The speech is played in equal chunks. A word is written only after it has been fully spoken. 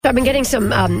I've been getting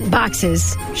some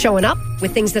boxes showing up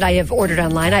with things that I have ordered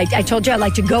online. I told you I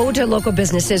like to go to local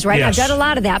businesses, right? Yes. I've done a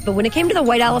lot of that. But when it came to the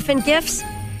white elephant gifts,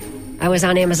 I was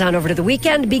on Amazon over the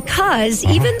weekend because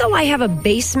even though I have a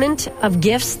basement of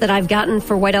gifts that I've gotten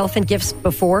for white elephant gifts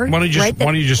before, why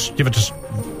don't you just give it to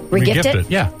regift it?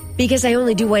 Yeah. Because I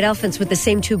only do white elephants with the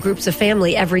same two groups of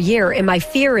family every year. And my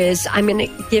fear is I'm going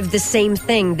to give the same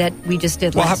thing that we just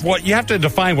did last Well, you have to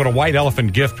define what a white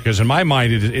elephant gift, because in my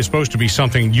mind, it is supposed to be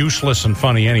something useless and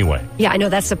funny anyway. Yeah, I know,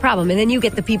 that's the problem. And then you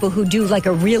get the people who do like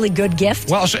a really good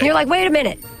gift. Well, and you're like, wait a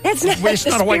minute. That's not the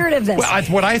spirit of this. Well,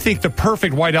 what I think the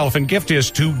perfect white elephant gift is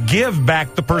to give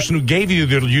back the person who gave you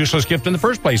the useless gift in the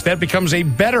first place. That becomes a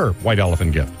better white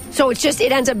elephant gift. So it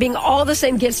ends up being all the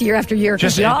same gifts year after year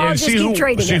because you all just keep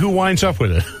trading See who winds up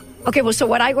with it. Okay, well, so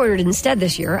what I ordered instead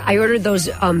this year, I ordered those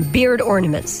beard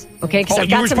ornaments. Okay, because I've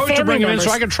got some family members. You were supposed to bring them in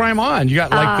so I could try them on. You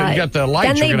got you got the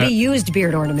lights. Then they'd be used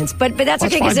beard ornaments, but that's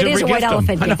okay because it is a white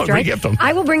elephant gift, right? Them.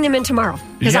 I will bring them in tomorrow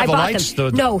because I bought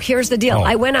them. No, here's the deal. Oh.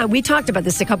 I went on. We talked about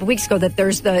this a couple weeks ago that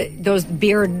there's those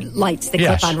beard lights that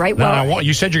clip on, right? Well,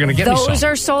 you said you're going to get me some. Those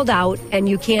are sold out, and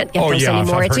you can't get those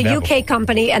anymore. It's a UK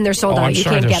company, and they're sold out. You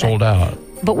can't get it. Sold out.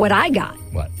 But what I got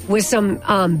was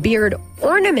some beard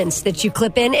ornaments that you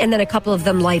clip in, and then a couple of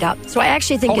them light up. So I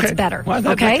actually think it's better. Well,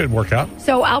 that could work out.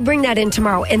 So I'll bring that in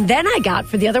tomorrow. And then I got,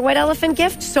 for the other white elephant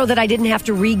gift, so that I didn't have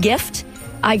to re-gift,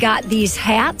 I got these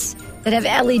hats that have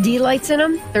LED lights in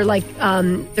them. They're like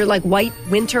white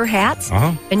winter hats.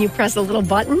 And you press a little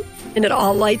button, and it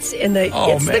all lights in the.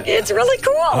 It's really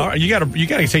cool. You got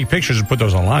to take pictures and put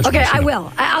those online. Okay, I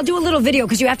will. I'll do a little video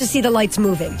because you have to see the lights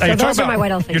moving. So those are my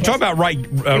white elephant. You're talking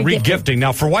about re-gifting.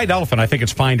 Now, for white elephant, I think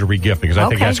it's fine to re-gift because I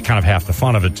think that's kind of half the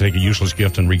fun of it, to take a useless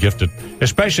gift and re-gift it,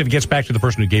 especially if it gets back to the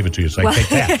person who gave it to you. It's like, take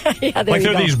that.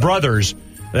 There are these brothers.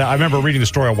 I remember reading the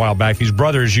story a while back. These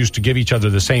brothers used to give each other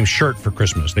the same shirt for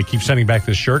Christmas. They keep sending back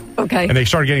this shirt. Okay. And they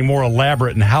started getting more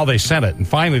elaborate in how they sent it. And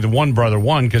finally, the one brother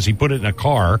won because he put it in a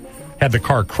car, had the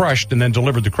car crushed, and then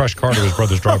delivered the crushed car to his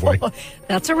brother's driveway.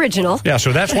 That's original. Yeah,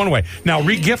 so that's one way. Now,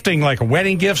 re-gifting like a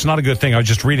wedding gift's not a good thing. I was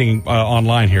just reading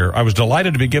online here. I was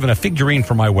delighted to be given a figurine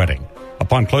for my wedding.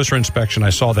 Upon closer inspection, I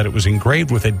saw that it was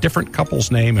engraved with a different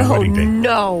couple's name and wedding date.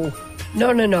 No.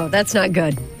 That's not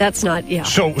good. That's not,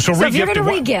 So if you're going to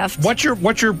re-gift. What's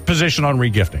your position on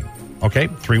re-gifting? Okay,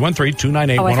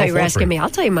 313-298-1043. Oh, I thought you were asking me. I'll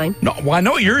tell you mine. No, well, I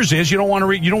know what yours is. You don't want to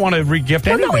re-gift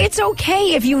anything. No, it's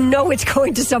okay if you know it's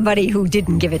going to somebody who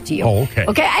didn't give it to you. Oh, okay.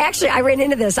 Okay, I ran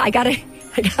into this. I got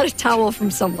a towel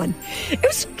from someone. It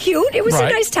was cute. It was a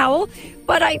nice towel,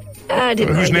 but I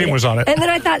didn't. Whose name was on it? And then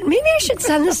I thought maybe I should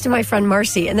send this to my friend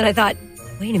Marcy. And then I thought,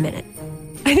 wait a minute.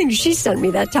 I think she sent me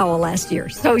that towel last year.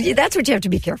 So that's what you have to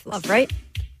be careful of, right?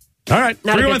 All right,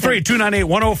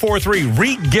 313-298-1043.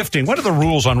 Re-gifting. What are the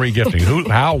rules on re-gifting? Who,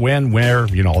 how, when, where,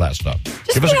 all that stuff.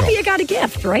 Just be happy you got a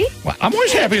gift, right? Well, I'm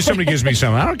always happy if somebody gives me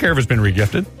something. I don't care if it's been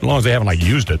re-gifted, as long as they haven't,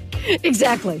 used it.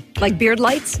 Exactly. Like beard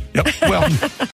lights? Yep. Well...